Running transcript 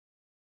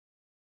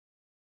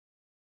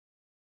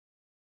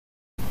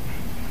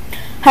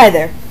Hi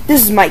there,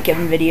 this is Mike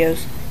Kevin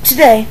Videos.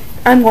 Today,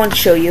 I'm going to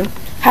show you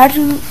how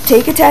to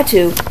take a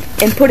tattoo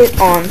and put it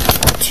on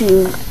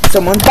to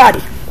someone's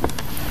body.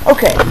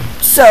 Okay,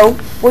 so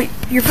what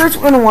you're first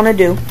going to want to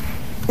do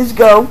is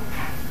go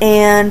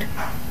and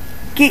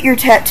get your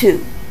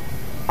tattoo.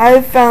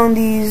 I've found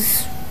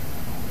these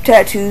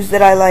tattoos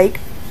that I like,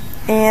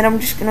 and I'm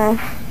just going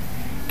to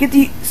get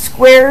the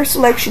square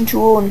selection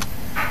tool and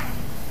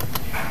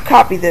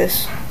copy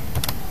this.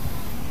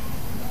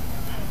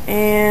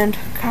 And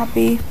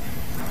copy,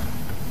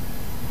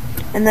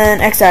 and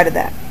then X out of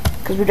that,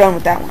 because we're done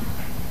with that one.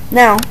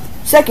 Now,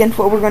 second,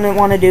 what we're going to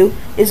want to do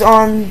is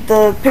on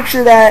the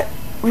picture that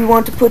we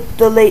want to put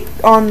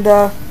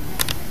the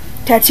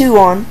tattoo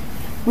on,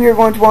 we are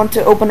going to want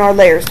to open our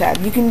Layers tab.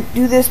 You can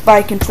do this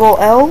by Control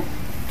L,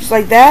 just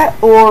like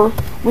that, or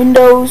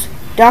Windows,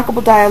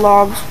 Dockable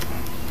Dialogues,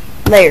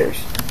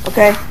 Layers.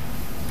 Okay?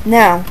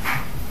 Now,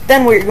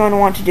 then what you're going to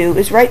want to do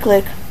is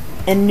right-click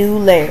and New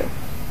Layer.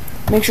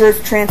 Make sure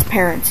it's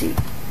transparency.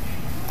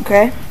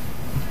 Okay?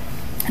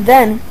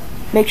 Then,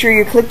 make sure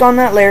you're clicked on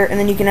that layer, and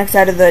then you can X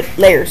out of the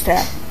Layers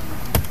tab.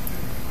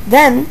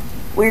 Then,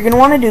 what you're going to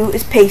want to do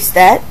is paste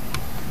that,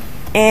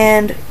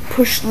 and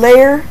push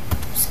layer,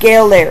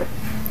 scale layer.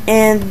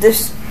 And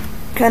this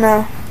kind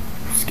of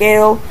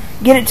scale,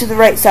 get it to the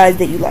right size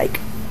that you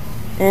like.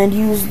 And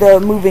use the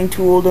moving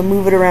tool to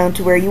move it around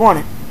to where you want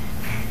it.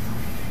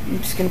 I'm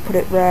just going to put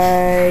it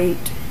right,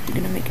 I'm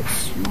going to make it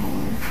smaller.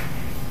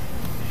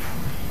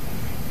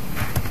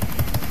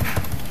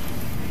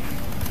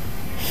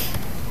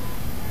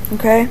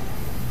 Okay,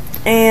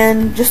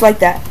 and just like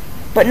that.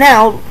 But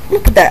now,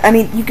 look at that. I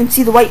mean, you can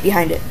see the white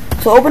behind it.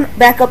 So open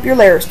back up your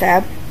Layers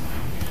tab,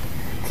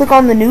 click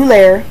on the new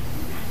layer,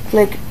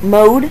 click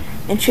Mode,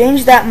 and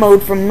change that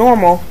mode from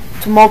normal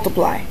to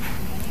multiply.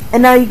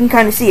 And now you can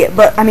kind of see it.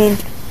 But, I mean,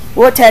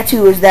 what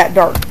tattoo is that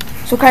dark?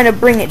 So kind of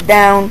bring it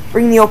down,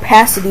 bring the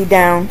opacity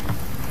down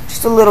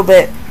just a little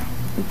bit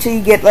until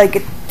you get like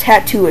a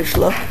tattoo-ish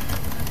look.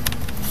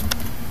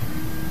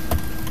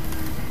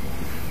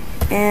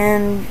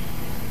 And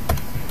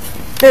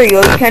there you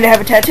go, you kind of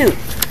have a tattoo.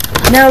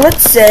 Now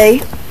let's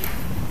say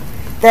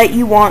that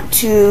you want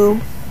to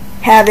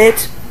have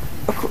it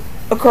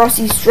across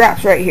these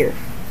straps right here.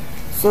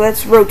 So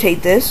let's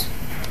rotate this.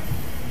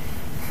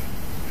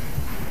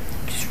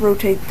 Just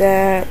rotate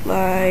that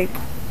like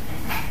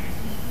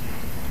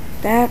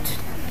that.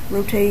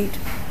 Rotate.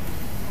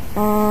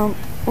 Oh,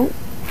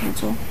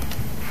 cancel.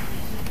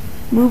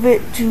 Move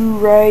it to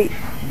right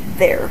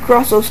there,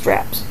 across those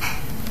straps.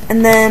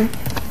 And then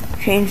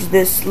change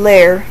this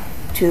layer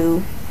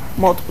to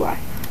multiply.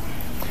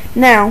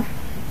 Now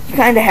you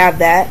kind of have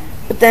that,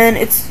 but then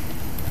it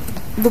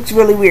looks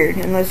really weird.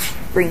 And let's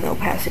bring the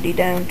opacity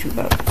down to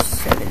about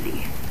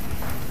 70.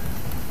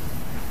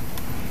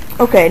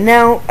 Okay,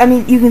 now I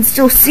mean you can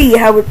still see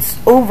how it's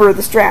over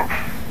the strap.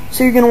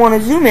 So you're going to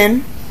want to zoom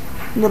in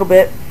a little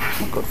bit.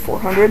 We'll go to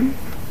 400.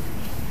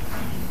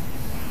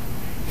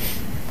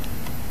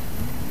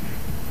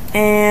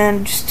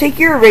 And just take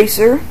your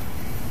eraser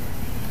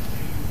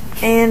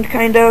and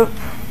kind of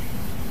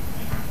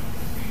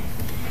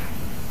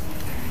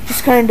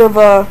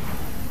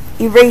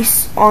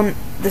erase on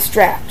the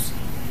straps.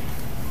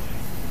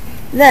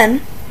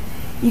 Then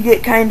you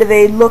get kind of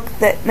a look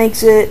that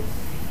makes it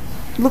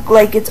look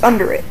like it's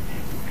under it.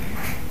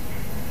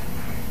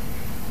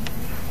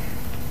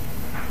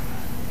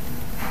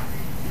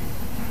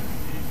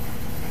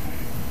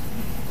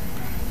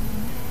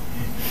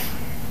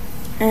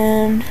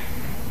 And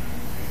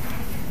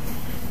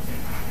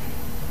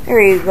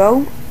there you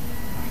go.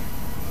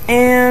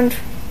 And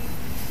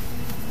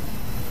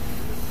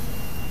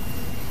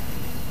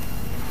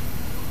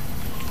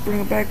bring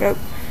it back up,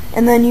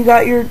 and then you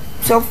got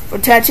yourself a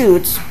tattoo.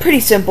 It's pretty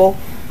simple.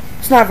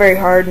 It's not very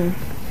hard, and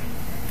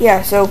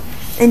yeah. So,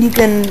 and you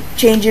can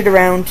change it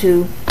around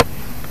to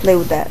play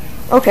with that.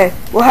 Okay.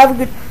 Well,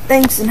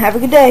 thanks, and have a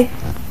good day.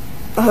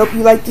 I hope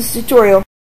you liked this tutorial.